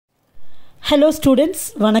Hello students,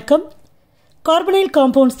 வணக்கம். Carbonyl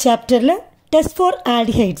compounds chapterல test for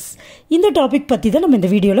aldehydes இந்த topic பத்தி தான் நம்ம இந்த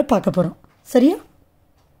வீடியோல பார்க்க போறோம். சரியா?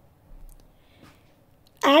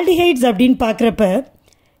 aldehydes அப்படினு பார்க்கறப்ப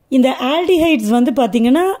இந்த aldehydes வந்து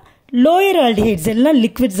பாத்தீங்கன்னா lower aldehydes எல்லாம்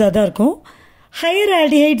liquids-ஆ தான் இருக்கும். higher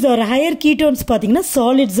aldehydes or higher ketones பாத்தீங்கன்னா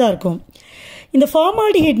solids-ஆ இருக்கும். இந்த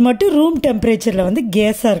formaldehyde மட்டும் room temperature-ல வந்து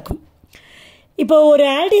gas-ஆ இருக்கும். இப்போ ஒரு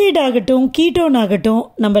ஆல்டிஹைட் ஆகட்டும் கீட்டோன் ஆகட்டும்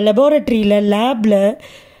நம்ம லெபார்டரியில் லேபில்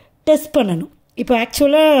டெஸ்ட் பண்ணணும். இப்போ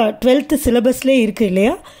ஆக்சுவலாக 12th சிலபஸ்லேயே இருக்குது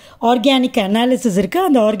இல்லையா, ஆர்கானிக் அனாலிசிஸ் இருக்குது.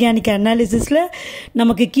 அந்த ஆர்கானிக் அனாலிசிஸில்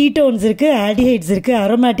நமக்கு கீட்டோன்ஸ் இருக்குது, ஆல்டிஹைட்ஸ் இருக்குது,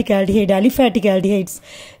 அரோமேட்டிக் ஆல்டிஹைட், அலிஃபேட்டிக் ஆல்டிஹைட்ஸ்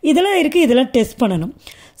இதெல்லாம் இருக்குது. இதெல்லாம் டெஸ்ட் பண்ணணும்.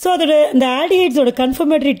 ஸோ அதோட இந்த ஆல்டிஹைட்ஸோட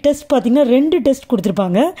கன்ஃபர்மேட்டரி டெஸ்ட் பார்த்திங்கன்னா 2 டெஸ்ட்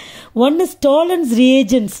கொடுத்துருப்பாங்க. One is tolerance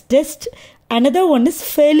reagents test, another one is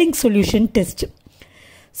failing solution test.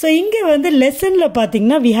 So இங்கே வந்து லெசனில்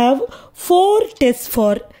பார்த்தீங்கன்னா we have 4 tests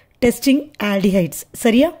for testing aldehydes.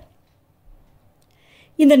 சரியா?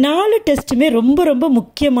 இந்த 4 டெஸ்ட்டுமே ரொம்ப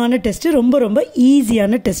முக்கியமான டெஸ்ட்டு, ரொம்ப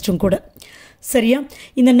ஈஸியான டெஸ்ட்டும் கூட. சரியா?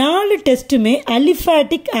 இந்த 4 டெஸ்ட்டுமே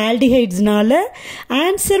அலிஃபேட்டிக் ஆல்டிஹைட்ஸ்னால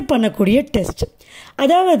ஆன்சர் பண்ணக்கூடிய டெஸ்ட்.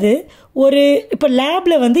 அதாவது ஒரு இப்போ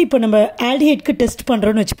லேபில் வந்து இப்போ நம்ம ஆல்டிஹைட்க்கு டெஸ்ட்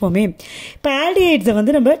பண்ணுறோன்னு வச்சுப்போமே. இப்போ ஆல்டிஹைட்ஸை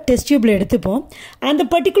வந்து நம்ம டெஸ்ட் டியூப்பில் எடுத்துப்போம். அந்த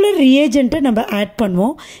பர்டிகுலர் ரியேஜெண்ட்டை நம்ம ஆட்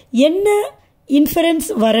பண்ணுவோம். என்ன இன்ஃபரன்ஸ்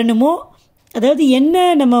வரணுமோ, அதாவது என்ன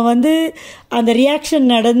நம்ம வந்து அந்த ரியாக்ஷன்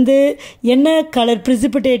நடந்து என்ன கலர்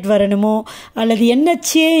ப்ரிசிபிடேட் வரணுமோ அல்லது என்ன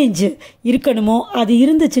சேஞ்ச் இருக்கணுமோ அது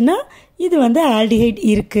இருந்துச்சுன்னா இது வந்து ஆல்டிஹைட்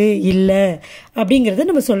இருக்குது இல்லை அப்படிங்கிறத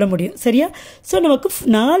நம்ம சொல்ல முடியும். சரியா? ஸோ நமக்கு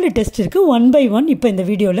 4 டெஸ்ட் இருக்குது, 1 by 1 இப்போ இந்த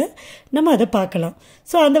வீடியோவில் நம்ம அதை பார்க்கலாம்.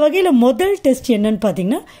 ஸோ அந்த வகையில் முதல் டெஸ்ட் என்னன்னு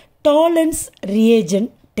பார்த்தீங்கன்னா tolerance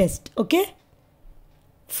reagent test. Okay,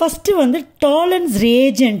 first வந்து டாலரன்ஸ்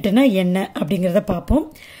ரியேஜென்ட்னா என்ன அப்படிங்கிறத பார்ப்போம்.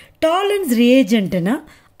 Tolerance ரியேஜென்ட்னா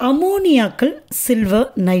அமோனியாக்கள் silver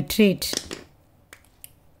nitrate.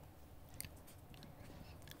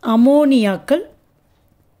 அமோனியாக்கள்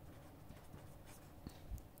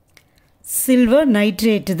silver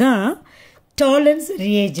nitrate தான் டாலரன்ஸ்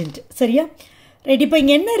ரியேஜென்ட். சரியா? ரைட். இப்போ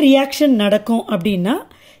இங்கே என்ன ரியாக்ஷன் நடக்கும் அப்படின்னா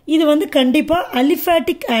இது வந்து கண்டிப்பாக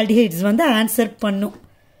அலிஃபேட்டிக் ஆல்டிஹைட்ஸ் வந்து ஆன்சர் பண்ணும்.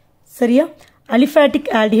 சரியா? அலிஃபேட்டிக்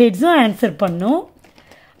ஆல்டிஹைட்ஸும் ஆன்சர் பண்ணும்,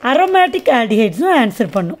 அரோமேட்டிக் ஆல்டிஹைட்ஸும்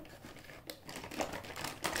ஆன்சர் பண்ணும்.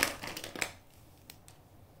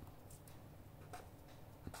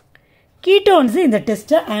 கீட்டோன்ஸு இந்த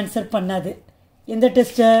டெஸ்ட்டை ஆன்சர் பண்ணாது. எந்த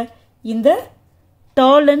டெஸ்ட்டை? இந்த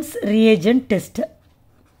டாலரன்ஸ் ரியேஜென்ட் டெஸ்ட்.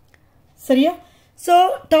 சரியா? ஸோ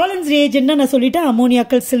டாலரன்ஸ் ரியேஜென்ட்னா நான் சொல்லிட்டேன்,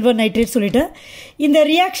 அமோனியாக்கள் சில்வர் நைட்ரேட் சொல்லிட்டேன். இந்த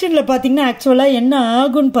ரியாக்ஷனில் பார்த்தீங்கன்னா ஆக்சுவலாக என்ன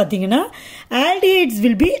ஆகும்னு பார்த்தீங்கன்னா aldehydes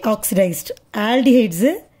will be oxidised.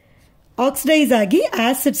 ஆல்டிஹைட்ஸு oxidise ஆகி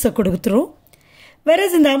ஆசிட்ஸை கொடுத்துரும்.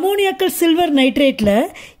 வேறஸ் இந்த அமோனியாக்கள் சில்வர் நைட்ரேட்டில்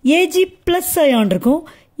ஏஜி ப்ளஸ் அயான் இருக்கும்.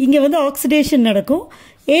 இங்கே வந்து ஆக்சிடேஷன் நடக்கும்.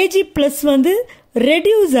 ஏஜி ப்ளஸ் வந்து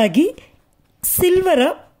ரெடியூஸ் ஆகி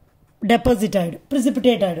சில்வராக டெபாசிட் ஆகிடும்,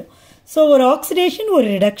 ப்ரிசிபிடேட் ஆகிடும். ஸோ ஒரு ஆக்சிடேஷன் ஒரு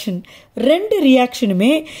ரிடக்ஷன், 2 ரியாக்ஷனுமே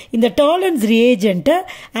இந்த டாலரன்ஸ் ரியேஜென்ட்டை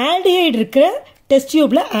ஆல்டிஹைட் இருக்கிற டெஸ்ட்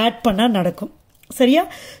டியூப்பில் ஆட் பண்ணால் நடக்கும். சரியா?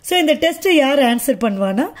 ஸோ இந்த டெஸ்ட்டை யார் ஆன்சர்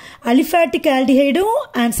பண்ணுவான்னா அலிஃபேட்டிக் ஆல்டிஹைடும்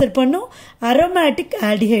ஆன்சர் பண்ணும், அரோமேட்டிக்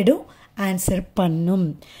ஆல்டிஹைடும் ஆன்சர் பண்ணும்.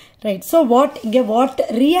 ரைட். ஸோ இங்கே வாட்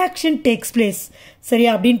ரியாக்ஷன் டேக்ஸ் பிளேஸ் சரியா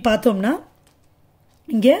அப்படின்னு பார்த்தோம்னா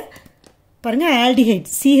இங்கே பாருங்கள், ஆல்டிஹைட்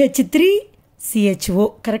CH3CHO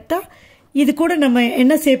கரெக்டாக. இது கூட நம்ம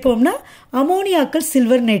என்ன சேர்ப்போம்னா அமோனியாக்கள்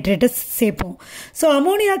சில்வர் நைட்ரேட்டை சேர்ப்போம். ஸோ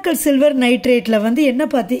அமோனியாக்கள் சில்வர் நைட்ரேட்டில் வந்து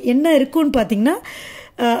என்ன இருக்குன்னு பார்த்தீங்கன்னா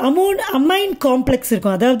அமைன் காம்ப்ளெக்ஸ்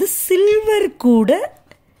இருக்கும். அதாவது சில்வர் கூட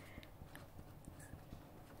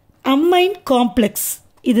அமைன் காம்ப்ளெக்ஸ்,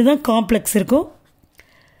 இதுதான் காம்ப்ளெக்ஸ் இருக்கும்.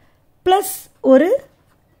 ப்ளஸ் ஒரு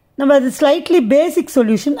நம்ம அது ஸ்லைட்லி பேசிக்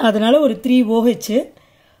சொல்யூஷன், அதனால் ஒரு 3OH.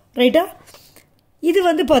 ரைட்டா? இது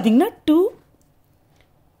வந்து பார்த்தீங்கன்னா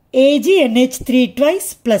 2AgNH3 twice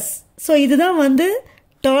ப்ளஸ். ஸோ இதுதான் வந்து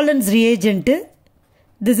tolerance ரியேஜென்ட்டு.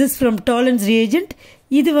 This is from tolerance reagent.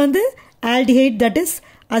 இது வந்து ஆல்டிஹைட், தட் இஸ்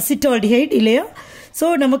அசிட்டால்டிஹைட் இல்லையா? ஸோ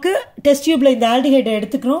நமக்கு டெஸ்ட் டியூப்பில் இந்த ஆல்டிஹைடை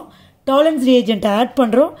எடுத்துக்கிறோம், டாலரன்ஸ் ரியேஜென்ட்டை ஆட்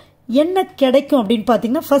பண்ணுறோம். என்ன கிடைக்கும் அப்படின்னு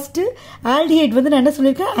பார்த்தீங்கன்னா ஃபஸ்ட்டு ஆல்டிஹைட் வந்து நான் என்ன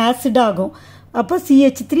சொல்லியிருக்கேன், ஆசிட் ஆகும். அப்போ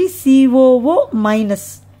CH3COO மைனஸ்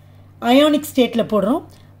அயானிக் ஸ்டேட்டில் போடுறோம்.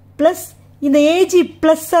 ப்ளஸ் இந்த ஏஜி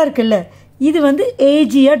ப்ளஸ்ஸாக இருக்குல்ல, இது வந்து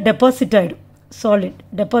ஏஜியாக டெபாசிட் ஆகிடும், சாலிட்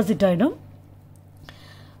டெபாசிட் ஆகிடும்.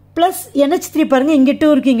 ப்ளஸ் NH3 பாருங்கள், இங்கே 2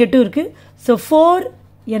 இருக்குது, இங்கே 2 இருக்குது. So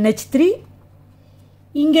 4NH3.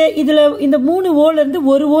 இங்கே இதில் இந்த 3 ஓலேருந்து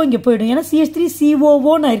ஒரு ஓ இங்கே போயிடும். ஏன்னா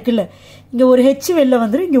CH3COO நான் இருக்குல்ல, இங்கே ஒரு H வெளில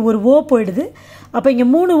வந்துடும், இங்கே ஒரு ஓ போயிடுது. அப்போ இங்கே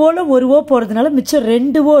 3 ஓவில் 1 ஓ போகிறதுனால மிச்சம்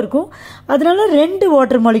 2 ஓ இருக்கும். அதனால 2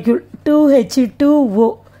 வாட்டர் மாலிக்யூல் 2H2O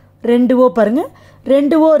 2 ஓ பாருங்கள்,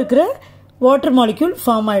 2 ஓ இருக்கிற வாட்டர் மாலிக்யூல்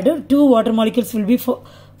ஃபார்ம் ஆகிடும். 2 water molecules will be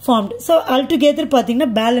formed. So altogether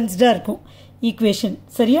பார்த்தீங்கன்னா பேலன்ஸ்டாக இருக்கும் ஈக்குவேஷன்.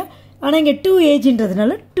 சரியா? ஆனால் இங்கே 2Ag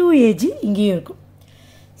 2Ag இங்கேயும் இருக்கும்.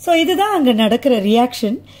 ஸோ இதுதான் அங்கே நடக்கிற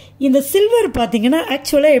ரியாக்ஷன். இந்த சில்வர் பார்த்தீங்கன்னா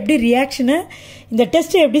ஆக்சுவலாக எப்படி ரியாக்ஷனை இந்த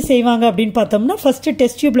டெஸ்ட்டை எப்படி செய்வாங்க அப்படின்னு பார்த்தோம்னா, ஃபஸ்ட்டு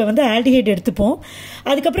டெஸ்ட் டியூப்பில் வந்து ஆல்டிஹைட் எடுத்துப்போம்.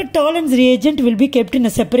 அதுக்கப்புறம் tolerance reagent will be kept in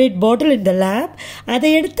a separate bottle in the lab. அதை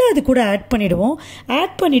எடுத்து அது கூட ஆட் பண்ணிவிடுவோம்.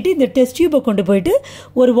 ஆட் பண்ணிவிட்டு இந்த டெஸ்ட் டியூப்பை கொண்டு போயிட்டு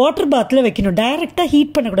ஒரு வாட்டர் பாத்தில் வைக்கணும். டைரெக்டாக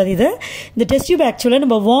ஹீட் பண்ணக்கூடாது. இதை இந்த டெஸ்ட் டியூப் ஆக்சுவலாக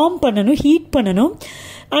நம்ம வார்ம் பண்ணணும், ஹீட் பண்ணணும்.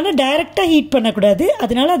 ஆனால் டைரெக்டாக ஹீட் பண்ணக்கூடாது.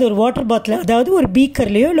 அதனால அது ஒரு வாட்டர் பாட்டில், அதாவது ஒரு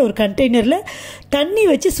பீக்கர்லேயோ இல்லை ஒரு கண்டெய்னரில் தண்ணி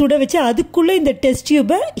வச்சு சுட வச்சு அதுக்குள்ளே இந்த டெஸ்ட்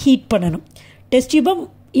டியூப்பை ஹீட் பண்ணணும். டெஸ்ட் டியூப்பை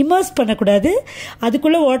இமர்ஸ் பண்ணக்கூடாது,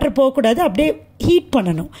 அதுக்குள்ளே வாட்டர் போகக்கூடாது, அப்படியே ஹீட்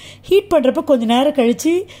பண்ணணும். ஹீட் பண்ணுறப்ப கொஞ்சம் நேரம்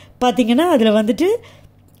கழித்து பார்த்திங்கன்னா அதில் வந்துட்டு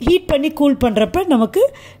ஹீட் பண்ணி கூல் பண்ணுறப்ப நமக்கு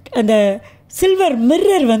அந்த சில்வர்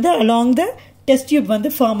மிரர் வந்து அலாங் த டெஸ்ட் டியூப்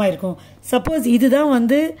வந்து ஃபார்ம் ஆகிருக்கும். சப்போஸ் இதுதான்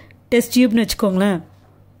வந்து டெஸ்ட் டியூப்னு வச்சுக்கோங்களேன்.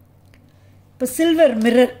 இப்போ சில்வர்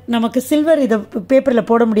மிரர், நமக்கு சில்வர் இதை பேப்பரில்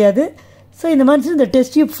போட முடியாது. ஸோ இந்த மாதிரி இந்த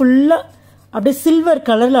டெஸ்ட் டியூப் ஃபுல்லாக அப்படியே சில்வர்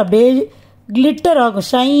கலரில் அப்படியே கிளிட்டர் ஆகும்,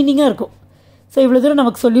 ஷைனிங்காக இருக்கும். ஸோ இவ்வளோ தூரம்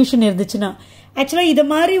நமக்கு சொல்யூஷன் இருந்துச்சுன்னா, ஆக்சுவலாக இதை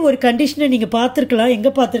மாதிரி ஒரு கண்டிஷனை நீங்கள் பார்த்துருக்கலாம்.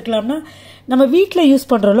 எங்கே பார்த்துருக்கலாம்னா, நம்ம வீட்டில் யூஸ்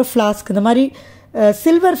பண்ணுறோம்ல ஃப்ளாஸ்க், இந்த மாதிரி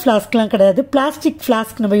சில்வர் ஃப்ளாஸ்க்லாம் கிடையாது, பிளாஸ்டிக்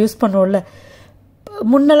ஃப்ளாஸ்க் நம்ம யூஸ் பண்ணுவோம்ல,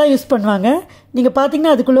 முன்னெல்லாம் யூஸ் பண்ணுவாங்க. நீங்கள்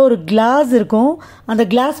பார்த்தீங்கன்னா அதுக்குள்ளே ஒரு கிளாஸ் இருக்கும். அந்த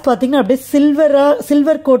கிளாஸ் பார்த்தீங்கன்னா அப்படியே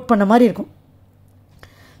சில்வர் கோட் பண்ண மாதிரி இருக்கும்.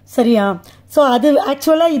 சரியா? ஸோ அது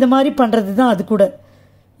ஆக்சுவலாக இது மாதிரி பண்ணுறது தான். அது கூட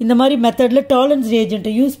இந்த மாதிரி மெத்தடில் டாலரன்ஸ்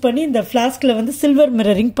ரியேஜென்ட்டை யூஸ் பண்ணி இந்த ஃப்ளாஸ்கில் வந்து சில்வர்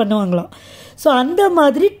மிரரிங் பண்ணுவாங்களாம். ஸோ அந்த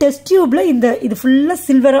மாதிரி டெஸ்ட் டியூப்பில் இது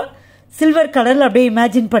ஃபுல்லாக சில்வர் கலரில் அப்படியே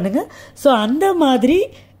இமேஜின் பண்ணுங்கள். ஸோ அந்த மாதிரி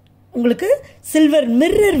உங்களுக்கு silver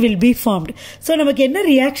mirror will be formed. So நமக்கு என்ன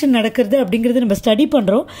ரியாக்ஷன் நடக்கிறது அப்படிங்கிறது நம்ம ஸ்டடி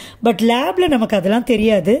பண்ணுறோம். பட் லேபில் நமக்கு அதெல்லாம்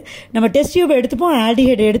தெரியாது. நம்ம டெஸ்ட் டியூப் எடுத்துப்போம்,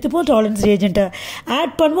 ஆல்டிஹைட் எடுத்துப்போம், டாலரன்ஸ் ரியேஜென்ட்டை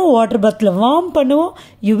ஆட் பண்ணுவோம், வாட்டர் பாத்தில் வார்ம் பண்ணுவோம்,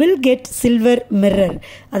 you will get silver mirror.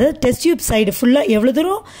 அதாவது டெஸ்ட் டியூப் சைடு ஃபுல்லாக எவ்வளோ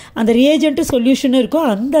தூரம் அந்த ரியேஜென்ட்டு சொல்யூஷனும் இருக்கோ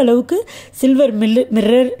அந்த அளவுக்கு சில்வர்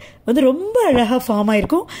மிரர் வந்து ரொம்ப அழகாக ஃபார்ம்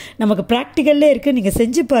ஆகிருக்கும். நமக்கு ப்ராக்டிக்கல்லே இருக்குது, நீங்கள்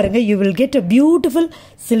செஞ்சு பாருங்கள், you will get a beautiful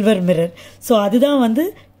silver mirror. So அதுதான் வந்து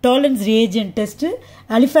டாலரன்ஸ் ரியேஜென்ட் டெஸ்ட்டு.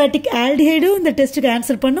 அலிஃபேட்டிக் ஆல்டிஹைடும் இந்த டெஸ்ட்டுக்கு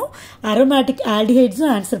ஆன்சர் பண்ணும், அரோமேட்டிக்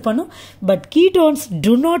ஆல்டிஹைட்ஸும் ஆன்சர் பண்ணும். But ketones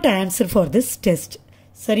do not answer for this test.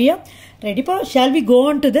 சரியா? ரெடிப்பா? Shall we go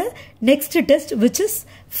on to the next test which is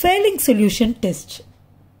failing solution test.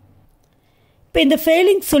 இப்போ இந்த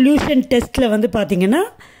failing solution டெஸ்ட்டில் வந்து பார்த்தீங்கன்னா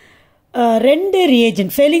 2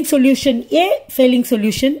 ரியேஜென்ட், ஃபெயிலிங் சொல்யூஷன் ஏ, failing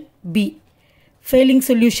solution B. Failing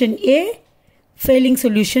solution ஏ, failing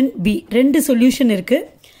solution B, 2 solution இருக்குது.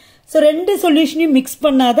 So 2 சொல்யூஷனையும் mix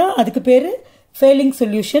பண்ணாதான் அதுக்கு பேர் ஃபெயிலிங்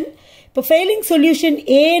சொல்யூஷன். இப்போ ஃபெயிலிங் சொல்யூஷன்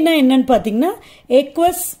ஏன்னா என்னன்னு பார்த்தீங்கன்னா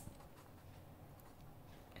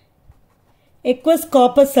எக்வஸ்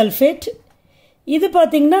காப்பர் சல்ஃபேட். இது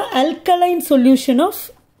பார்த்தீங்கன்னா alkaline solution of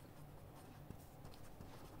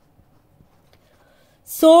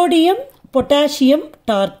sodium potassium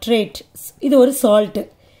tartrate. இது ஒரு சால்ட்டு.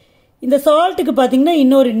 இந்த சால்ட்டுக்கு பார்த்தீங்கன்னா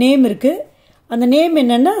இன்னொரு நேம் இருக்குது. அந்த நேம்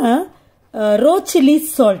என்னன்னா ரோச்சிலி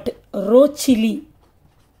சால்ட், ரோச்சிலி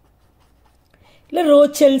இல்லை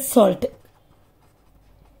ரோச்சல் சால்ட்.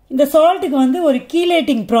 இந்த சால்ட்டுக்கு வந்து ஒரு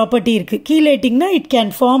கீலேட்டிங் ப்ராப்பர்ட்டி இருக்குது. கீலேட்டிங்னா இட்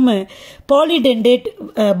கேன் ஃபார்ம் பாலிடென்டேட்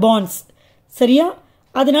பாண்ட்ஸ். சரியா?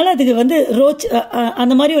 அதனால அதுக்கு வந்து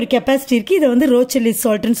அந்த மாதிரி ஒரு கெப்பாசிட்டி இருக்குது. இதை வந்து ரோச்சலி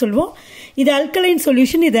சால்ட்னு சொல்லுவோம். இது அல்கலைன்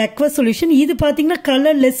சொல்யூஷன், இது அக்வஸ் சொல்யூஷன். இது பார்த்தீங்கன்னா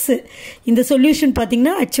கலர்லெஸ்ஸு. இந்த சொல்யூஷன்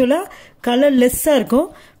பார்த்தீங்கன்னா ஆக்சுவலாக கலர்லெஸ்ஸாக இருக்கும்.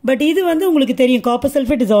 பட் இது வந்து உங்களுக்கு தெரியும், copper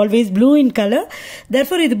sulphate is always blue in colour.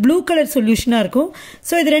 Therefore இது ப்ளூ கலர் சொல்யூஷனாக இருக்கும்.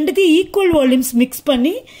 ஸோ இது ரெண்டுத்தையும் ஈக்குவல் வால்யூம்ஸ் மிக்ஸ்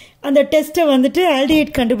பண்ணி அந்த டெஸ்ட்டை வந்துட்டு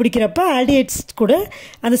ஆல்டிஹைட் கண்டுபிடிக்கிறப்ப ஆல்டிஹைட்ஸ் கூட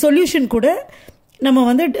அந்த சொல்யூஷன் கூட நம்ம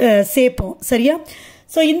வந்து சேர்ப்போம். சரியா?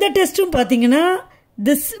 ஸோ இந்த டெஸ்ட்டும் பார்த்தீங்கன்னா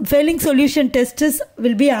this failing solution test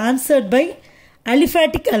will be answered by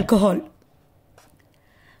aliphatic alcohol.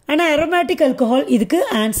 ஆனால் அரோமேட்டிக் ஆல்கஹால் இதுக்கு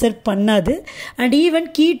ஆன்சர் பண்ணாது. அண்ட் ஈவன்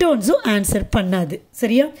கீட்டோன்ஸும் ஆன்சர் பண்ணாது.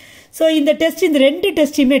 சரியா? ஸோ இந்த டெஸ்ட், இந்த 2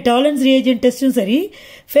 டெஸ்ட்டையுமே, டாலரன்ஸ் ரியேஜென்ட் டெஸ்ட்டும் சரி,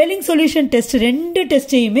 ஃபெயிலிங் சொல்யூஷன் டெஸ்ட் 2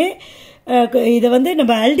 டெஸ்ட்டையுமே இதை வந்து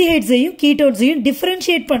நம்ம ஆல்டிஹைட்ஸையும் கீட்டோன்ஸையும்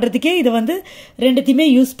டிஃப்ரென்ஷியேட் பண்ணுறதுக்கே இதை வந்து 2த்தையுமே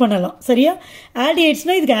யூஸ் பண்ணலாம். சரியா?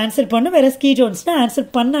 ஆல்டிஹைட்ஸ்னால் இதுக்கு ஆன்சர் பண்ணும், வேற கீட்டோன்ஸ்னால் ஆன்சர்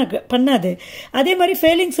பண்ணாது. அதே மாதிரி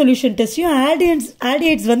ஃபெயிலிங் சொல்யூஷன் டெஸ்ட்டையும்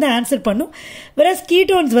ஆல்டிஹைட்ஸ் வந்து ஆன்சர் பண்ணும், வேற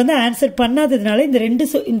கீட்டோன்ஸ் வந்து ஆன்சர் பண்ணாததுனால இந்த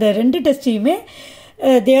 2 டெஸ்ட்டையுமே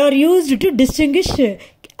they are used to distinguish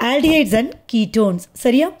aldehydes and ketones.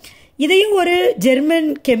 சரியா? இதையும் ஒரு ஜெர்மன்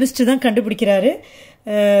கெமிஸ்ட் தான் கண்டுபிடிக்கிறாரு.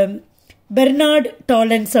 பெர்னார்ட்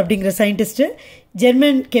டாலன்ஸ் அப்படிங்கிற சயின்டிஸ்ட்,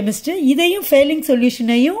 ஜெர்மன் கெமிஸ்ட். இதையும் ஃபெயிலிங்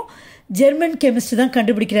சொல்யூஷனையும் ஜெர்மன் கெமிஸ்ட் தான்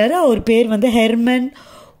கண்டுபிடிக்கிறாரு. அவர் பேர் வந்து ஹெர்மன்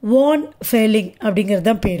வான் ஃபெயிலிங் அப்படிங்கிறது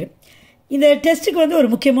தான் பேர். இந்த டெஸ்ட்டுக்கு வந்து ஒரு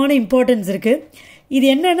முக்கியமான இம்பார்ட்டன்ஸ் இருக்குது. இது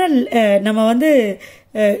என்னென்னா நம்ம வந்து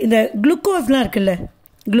இந்த குளுக்கோஸ்லாம் இருக்குல்ல,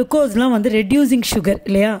 குளுக்கோஸ்லாம் வந்து ரெடியூசிங் சுகர்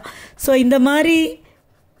இல்லையா. ஸோ இந்த மாதிரி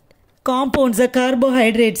காம்பவுண்ட்ஸை,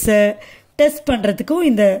 கார்போஹைட்ரேட்ஸை டெஸ்ட் பண்ணுறதுக்கும்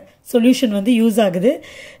இந்த சொல்யூஷன் வந்து யூஸ் ஆகுது.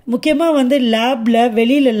 முக்கியமாக வந்து லேபில்,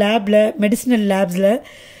 வெளியில் லேபில், மெடிசினல் லேப்ஸில்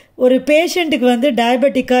ஒரு பேஷண்ட்டுக்கு வந்து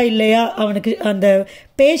டயபெட்டிக்காக இல்லையா, அவனுக்கு அந்த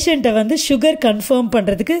பேஷண்ட்டை வந்து சுகர் கன்ஃபார்ம்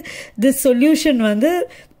பண்ணுறதுக்கு திஸ் சொல்யூஷன் வந்து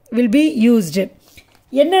வில் பி யூஸ்டு.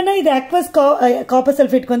 என்னென்னா இது அக்வஸ் காப்பர்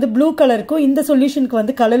சல்ஃபேட்க்கு வந்து ப்ளூ கலர் இருக்கும், இந்த சொல்யூஷனுக்கு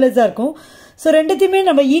வந்து கலர்லெஸ்ஸாக இருக்கும். ஸோ ரெண்டுத்தையுமே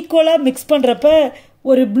நம்ம ஈக்குவலாக மிக்ஸ் பண்ணுறப்ப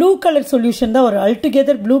ஒரு ப்ளூ கலர் சொல்யூஷன் தான் வரும்,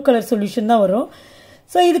 அல்டுகெதர் ப்ளூ கலர் சொல்யூஷன் தான் வரும்.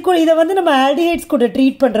 ஸோ இதை வந்து நம்ம ஆல்டிஹைட்ஸ் கூட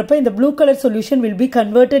ட்ரீட் பண்ணுறப்ப இந்த blue colour solution will be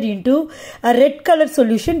converted into a red colour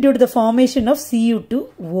solution due to the formation of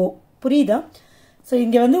Cu2O. புரியுதா? ஸோ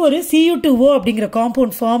இங்கே வந்து ஒரு Cu2O அப்படிங்கிற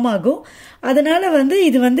காம்பவுண்ட் ஃபார்ம் ஆகும். அதனால் வந்து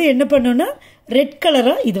இது வந்து என்ன பண்ணுன்னா ரெட்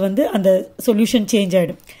கலராக இது வந்து அந்த சொல்யூஷன் சேஞ்ச்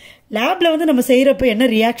ஆகிடும். லேபில் வந்து நம்ம செய்கிறப்ப என்ன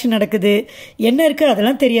ரியாக்ஷன் நடக்குது, என்ன இருக்குது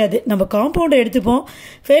அதெல்லாம் தெரியாது. நம்ம காம்பவுண்டை எடுத்துப்போம்,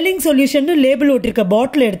 ஃபெயிலிங் சொல்யூஷன் லேபிள் ஒட்டிருக்க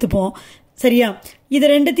பாட்டில் எடுத்துப்போம். சரியா? இது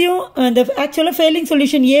ரெண்டுத்தையும் அந்த ஆக்சுவலாக ஃபெயிலிங்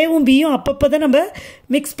சொல்யூஷன் ஏவும் பியும் அப்பப்போ தான் நம்ம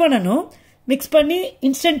மிக்ஸ் பண்ணணும். மிக்ஸ் பண்ணி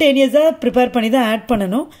இன்ஸ்டன்டேனியஸாக ப்ரிப்பேர் பண்ணி தான் ஆட்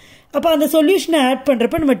பண்ணணும். அப்போ அந்த சொல்யூஷனை ஆட்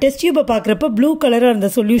பண்ணுறப்ப நம்ம டெஸ்ட் டியூபை பார்க்குறப்ப ப்ளூ கலராக இருந்த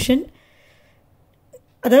சொல்யூஷன்,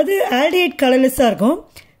 அதாவது ஆல்டிஹைட் கலர்லெஸ்ஸாக இருக்கும்,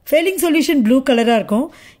 ஃபெயிலிங் சொல்யூஷன் ப்ளூ கலராக இருக்கும்.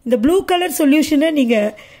 இந்த ப்ளூ கலர் சொல்யூஷனை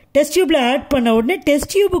நீங்கள் டெஸ்ட் டியூப்பில் ஆட் பண்ண உடனே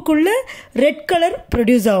டெஸ்ட் டியூபுக்குள்ளே ரெட் கலர்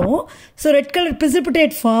ப்ரொடியூஸ் ஆகும். So red colour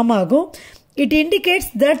precipitate form ஆகும். It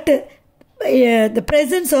indicates that the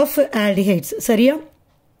presence of aldehydes. சரியா?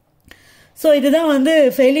 ஸோ இதுதான் வந்து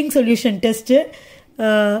ஃபெயிலிங் சொல்யூஷன் டெஸ்ட்டு.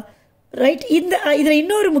 ரைட். இதில்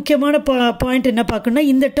இன்னொரு முக்கியமான பாயிண்ட் என்ன பார்க்கணும்னா,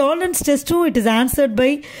 இந்த டாலரன்ஸ் டெஸ்ட்டும் it is answered by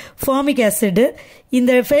formic acid,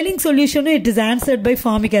 இந்த failing சொல்யூஷனும் it is answered by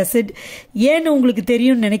formic acid. ஏன்னு உங்களுக்கு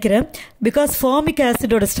தெரியும்னு நினைக்கிறேன். பிகாஸ் ஃபார்மிக்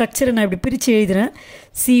ஆசிடோட ஸ்ட்ரக்சரை நான் இப்படி பிரித்து எழுதுகிறேன்,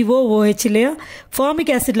 COOH இல்லையா.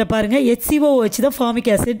 ஃபார்மிக் ஆசிடில் பாருங்கள், HCOOH தான்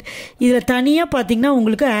ஃபார்மிக் ஆசிட். இதில் தனியாக பார்த்தீங்கன்னா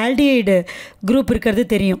உங்களுக்கு ஆல்டிஹைடு குரூப் இருக்கிறது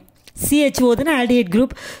தெரியும், CHO தானே aldehyde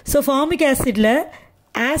group. So formic ஆசிடில்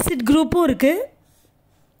acid குரூப்பும் இருக்குது,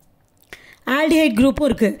 ஆல்டிஹைட் குரூப்பும்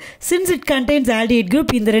இருக்குது. Since it contains aldehyde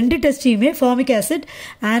group, இந்த ரெண்டு டெஸ்ட்டையுமே ஃபார்மிக் ஆசிட்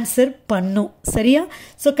ஆன்சர் பண்ணும். சரியா?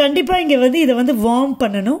 ஸோ கண்டிப்பாக இங்கே வந்து இதை வந்து வார்ம்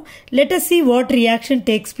பண்ணணும். Let us see what reaction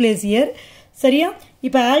takes place here. சரியா?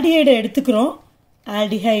 இப்போ ஆல்டிஹைடை எடுத்துக்கிறோம்.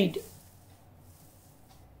 ஆல்டிஹைட்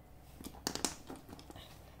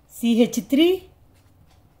CH3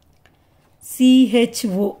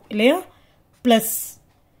 CHO இல்லையா ப்ளஸ்.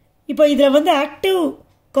 இப்போ இதில் வந்து ஆக்டிவ்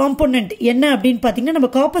காம்போனன்ட் என்ன அப்படின்னு பார்த்தீங்கன்னா, நம்ம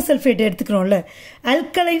காப்பர் சல்ஃபேட் எடுத்துக்கிறோம்ல,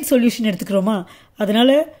 அல்கலைன் சொல்யூஷன் எடுத்துக்கிறோமா,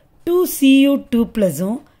 அதனால் 2Cu2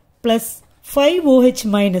 ப்ளஸும் ப்ளஸ் 5OH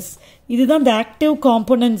மைனஸ், இதுதான் இந்த active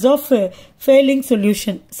components of failing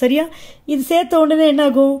solution. சரியா? இது சேர்த்த உடனே என்ன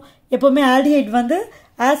ஆகும், எப்போவுமே ஆல்டிஹைட் வந்து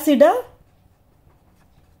ஆசிடாக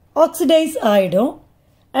ஆக்சிடைஸ் ஆகிடும்.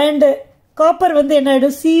 அண்ட் காப்பர் வந்து என்ன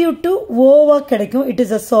ஆகிடும், Cu2Oவாக கிடைக்கும். It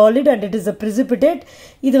is a solid and it is a precipitate.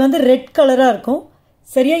 இது வந்து ரெட் கலராக இருக்கும்.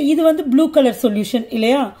 சரியா? இது வந்து ப்ளூ கலர் சொல்யூஷன்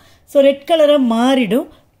இல்லையா. ஸோ ரெட் கலராக மாறிடும்.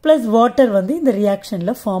 ப்ளஸ் வாட்டர் வந்து இந்த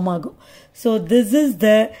ரியாக்ஷனில் ஃபார்ம் ஆகும். So this is the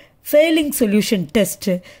failing solution test.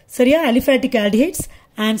 சரியா? அலிஃபேட்டிக் ஆல்டிஹைட்ஸ்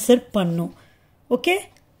ஆன்சர் பண்ணும். Okay,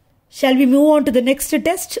 shall we move on to the next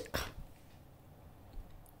test.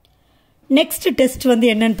 Next test வந்து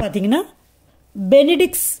என்னன்னு பார்த்தீங்கன்னா,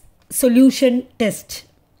 பெனிடிக்ட்ஸ் சொல்யூஷன் டெஸ்ட்.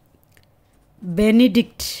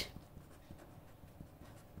 பெனிடிக்ட்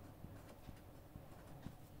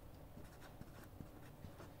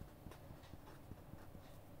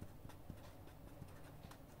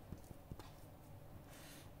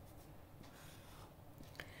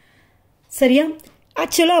சரியா?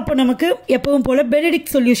 ஆக்சுவலாக அப்போ நமக்கு எப்பவும் போல்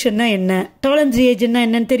பெனிடிக்ட் சொல்யூஷன்னா என்ன, டாலரன்ஸ் ரியேஜன்னா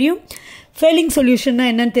என்னன்னு தெரியும், ஃபெயிலிங் சொல்யூஷன்னா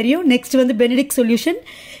என்னன்னு தெரியும். நெக்ஸ்ட் வந்து பெனிடிக்ட் சொல்யூஷன்,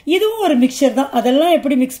 இதுவும் ஒரு மிக்சர் தான். அதெல்லாம்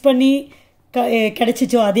எப்படி மிக்ஸ் பண்ணி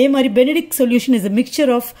கிடைச்சிச்சோ அதே மாதிரி Benedict solution is a mixture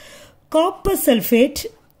of copper sulfate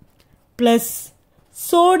plus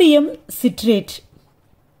sodium citrate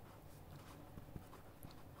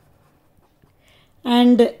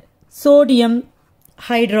and sodium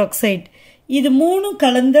hydroxide. இது மூணும்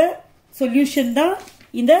கலந்த சொல்யூஷன் தான்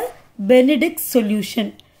இந்த பெனிடிக்ட் சொல்யூஷன்.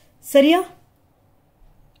 சரியா?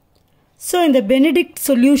 ஸோ இந்த பெனிடிக்ட்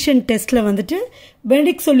சொல்யூஷன் டெஸ்ட்டில் வந்துட்டு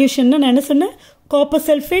பெனிடிக்ட் சொல்யூஷன்னா நான் என்ன சொன்னேன், copper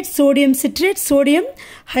sulphate, sodium citrate, sodium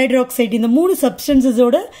hydroxide, இந்த மூணு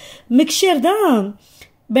சப்ஸ்டன்சஸோட மிக்சர் தான்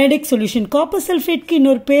பெனடிக்ட் சொல்யூஷன். காப்பர் சல்ஃபேட்க்கு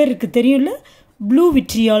இன்னொரு பேர் இருக்குது தெரியும்ல, ப்ளூ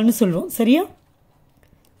விட்ரியால்னு சொல்லுவோம். சரியா?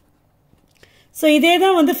 ஸோ இதே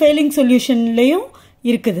தான் வந்து ஃபெயிலிங் சொல்யூஷன்லேயும்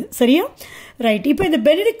இருக்குது. சரியா? ரைட். இப்போ இந்த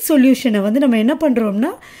பெனடிக்ட் சொல்யூஷனை வந்து நம்ம என்ன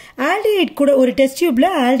பண்ணுறோம்னா, ஆல்டிஹைட் கூட ஒரு டெஸ்ட் டியூப்பில்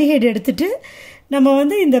ஆல்டிஹைட் எடுத்துகிட்டு நம்ம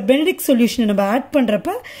வந்து இந்த பெனடிக்ட் சொல்யூஷனை நம்ம ஆட்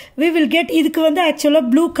பண்ணுறப்ப we will get, இதுக்கு வந்து ஆக்சுவலாக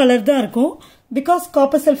ப்ளூ கலர் தான் இருக்கும், பிகாஸ்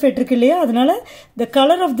காப்பர் சல்ஃபேட் இருக்கு இல்லையா, அதனால the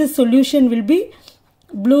color of this solution will be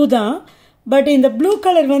blue தான். பட் இந்த ப்ளூ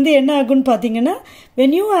கலர் வந்து என்ன ஆகும்னு பார்த்தீங்கன்னா,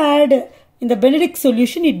 when you add in the benedict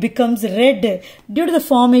solution it becomes red due to the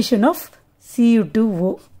formation of Cu2O.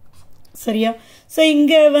 சரியா? ஸோ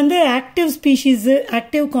இங்கே வந்து ஆக்டிவ் ஸ்பீஷீஸு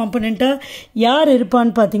ஆக்டிவ் காம்பனண்ட்டாக யார்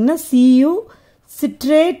இருப்பான்னு பார்த்தீங்கன்னா Cu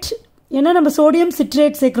சிட்ரேட், ஏன்னா நம்ம சோடியம்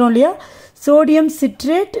சிட்ரேட் சேர்க்குறோம் இல்லையா, சோடியம்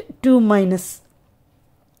சிட்ரேட் 2-.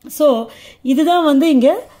 ஸோ இதுதான் வந்து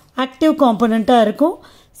இங்கே ஆக்டிவ் காம்பனண்ட்டாக இருக்கும்.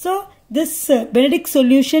 So this Benedict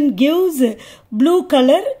solution gives blue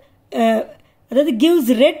colour, அதாவது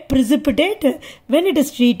gives red precipitate when it is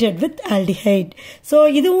treated with aldehyde. So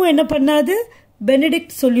இதுவும் என்ன பண்ணாது,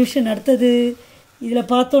 பெனடிக்ட் சொல்யூஷன். அடுத்தது இதில்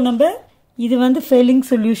பார்த்தோம் நம்ம, இது வந்து ஃபெயிலிங்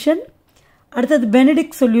சொல்யூஷன். அடுத்தது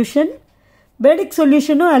Benedict solution. Benedict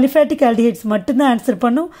சொல்யூஷனும் aliphatic aldehydes மட்டும்தான் ஆன்சர்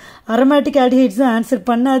பண்ணும், அரோமேட்டிக் ஆல்டிஹைட்ஸும் ஆன்சர்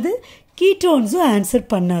பண்ணாது, கீட்டோன்ஸும் ஆன்சர்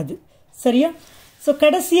பண்ணாது. சரியா? ஸோ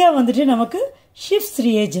கடைசியாக வந்துட்டு நமக்கு ஷிஃப்ட்ஸ்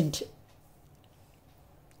ரியேஜென்ட்.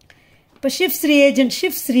 இப்போ ஷிஃப்ட்ஸ்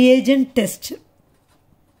ரியேஜென்ட் டெஸ்ட்.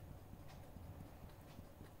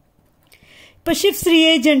 இப்போ ஷிஃப்ட்ஸ்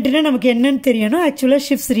ரியேஜென்ட்னா நமக்கு என்னன்னு தெரியணும். ஆக்சுவலாக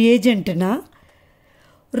ஷிஃப்ட்ஸ் ரியேஜென்ட்னா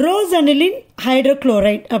ரோஸ் அனிலின்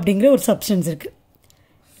ஹைட்ரோக்ளோரைட் அப்படிங்கிற ஒரு சப்ஸ்டன்ஸ் இருக்குது.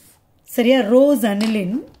 சரியா? ரோஸ்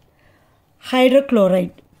அனிலின்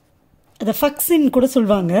ஹைட்ரோக்ளோரைட், அதை ஃபக்ஸின் கூட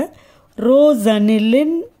சொல்லுவாங்க. ரோஸ்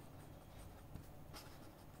அனிலின்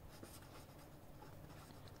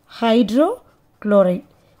ஹைட்ரோக்ளோரைட்,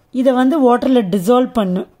 இதை வந்து வாட்டரில் டிசால்வ்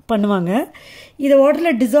பண்ணுவாங்க. இதை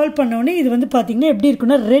வாட்டரில் டிசால்வ் பண்ணோடனே இது வந்து பார்த்திங்கன்னா எப்படி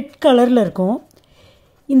இருக்குன்னா ரெட் கலரில் இருக்கும்.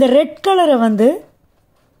 இந்த ரெட் கலரை வந்து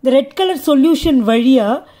இந்த ரெட் கலர் சொல்யூஷன்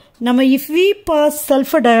வழியாக நம்ம if we pass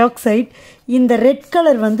sulphur di oxide, இந்த ரெட்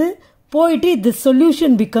கலர் வந்து போயிட்டு இந்த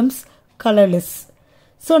சொல்யூஷன் பிகம்ஸ் கலர்லெஸ்.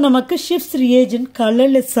 ஸோ நமக்கு ஷிஃப்ட்ஸ் ரியேஜென்ட்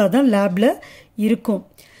கலர்லெஸ்ஸாக தான் லேபில் இருக்கும்.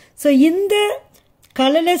 ஸோ இந்த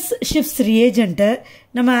கலர்லெஸ் ஷிஃப்ட்ஸ் ரியேஜென்ட்டை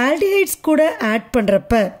நம்ம ஆல்டிஹைட்ஸ் கூட ஆட்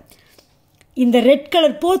பண்ணுறப்ப இந்த ரெட்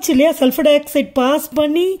கலர் போச்சு இல்லையா, சல்ஃபர் டை ஆக்சைடு பாஸ்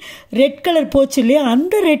பண்ணி ரெட் கலர் போச்சு இல்லையா,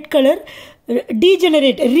 அந்த ரெட் கலர்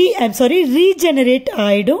ரீஜெனரேட்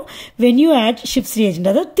ஆகிடும் when you add shifts reagent.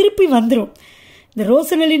 அதாவது திருப்பி வந்துடும். இந்த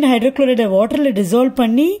ரோசனலின் ஹைட்ரோக்ளோரைடை வாட்டரில் டிசால்வ்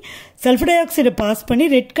பண்ணி சல்ஃபர் டை ஆக்சைடை பாஸ் பண்ணி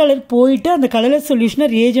ரெட் கலர் போயிட்டு அந்த கலர்லெஸ் சொல்யூஷனை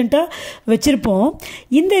ரியேஜென்ட்டாக வச்சுருப்போம்.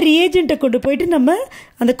 இந்த ரியேஜென்ட்டை கொண்டு போயிட்டு நம்ம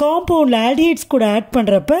அந்த காம்பவுண்டில் ஆல்டிஹைட்ஸ் கூட ஆட்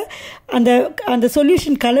பண்ணுறப்ப அந்த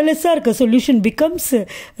சொல்யூஷன் கலர்லெஸ்ஸாக இருக்க solution becomes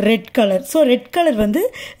red colour. So red colour வந்து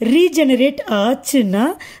ரீஜெனரேட் ஆச்சுன்னா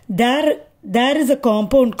there is a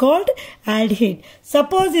compound called aldehyde.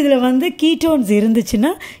 Suppose இதில் வந்து ketones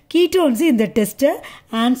இருந்துச்சுன்னா ketones இந்த டெஸ்ட்டை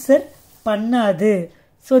ஆன்சர் பண்ணாது.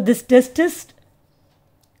 ஸோ திஸ் டெஸ்ட் இஸ்,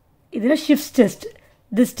 இதில் shifts test,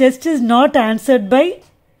 this test is not answered by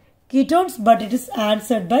ketones but it is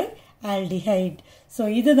answered by aldehyde. So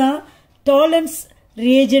இதுதான் டாலன்ஸ்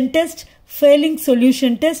reagent test, failing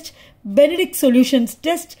solution test, Benedict solutions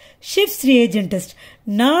test, shifts reagent test.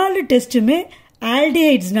 4 டெஸ்ட்டுமே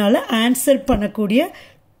ஆல்டிஹைட்ஸ்னால answer பண்ணக்கூடிய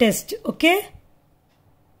test. Okay?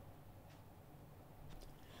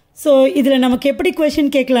 So இதில் நமக்கு எப்படி question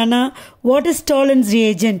கேட்கலான்னா, what is டாலன்ஸ்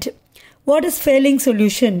reagent, what is failing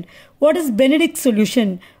solution, what is Benedict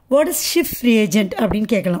solution, what is shift reagent அப்படின்னு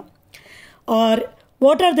கேட்கலாம். R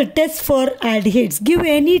what are the tests for aldehydes, give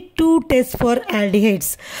any 2 tests for aldehydes.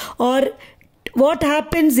 Or what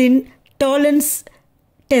happens in டாலன்ஸ்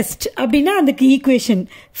test அப்படின்னா அதுக்கு equation,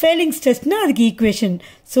 ஃபெயிலிங்ஸ் டெஸ்ட்னா அதுக்கு equation.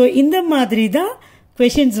 So இந்த மாதிரி தான்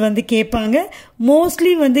questions வந்து கேட்பாங்க.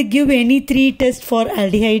 மோஸ்ட்லி வந்து give any 3 test for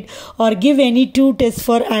aldehyde R give any 2 test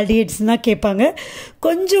for aldehydes தான் கேட்பாங்க.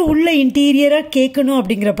 கொஞ்சம் உள்ள இன்டீரியராக கேட்கணும்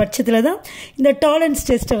அப்படிங்கிற பட்சத்தில் தான் இந்த டாலன்ஸ்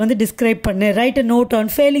டெஸ்ட்டை வந்து டிஸ்கிரைப் பண்ணு. Right a note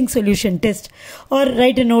on failing solution test or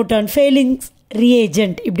right a note on failing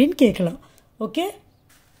reagent இப்படின்னு கேட்கலாம். Okay,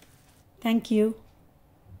 thank you.